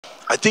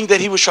I think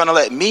that he was trying to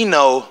let me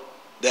know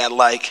that,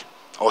 like,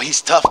 oh, he's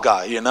tough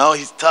guy, you know,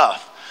 he's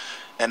tough.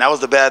 And that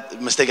was the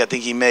bad mistake I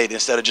think he made,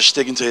 instead of just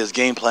sticking to his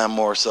game plan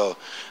more. So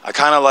I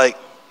kind of like,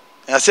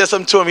 and I said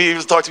something to him. He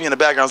was talking to me in the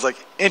background. I was like,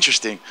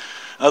 interesting.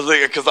 I was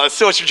like, because I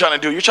see what you're trying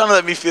to do. You're trying to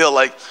let me feel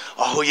like,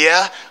 oh,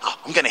 yeah, oh,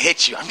 I'm going to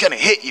hit you. I'm going to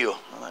hit you.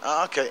 I'm like,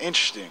 oh, okay,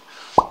 interesting.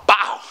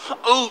 Bow.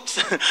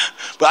 Oops.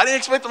 But I didn't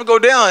expect him to go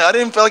down. I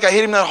didn't feel like I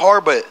hit him that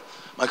hard, but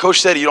my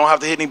coach said you don't have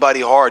to hit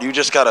anybody hard. You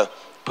just got to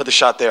put the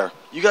shot there.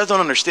 You guys don't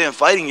understand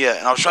fighting yet.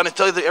 And I was trying to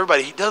tell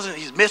everybody,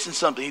 he's missing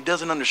something. He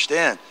doesn't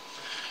understand.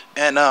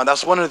 And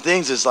that's one of the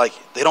things is, like,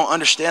 they don't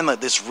understand,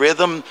 like, this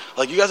rhythm.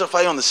 Like, you guys are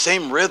fighting on the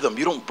same rhythm.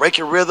 You don't break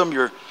your rhythm.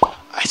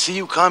 I see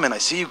you coming. I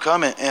see you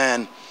coming.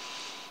 And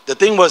the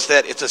thing was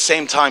that it's a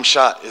same time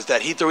shot, is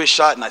that he threw his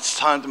shot and I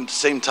timed him at the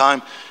same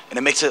time, and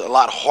it makes it a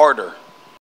lot harder.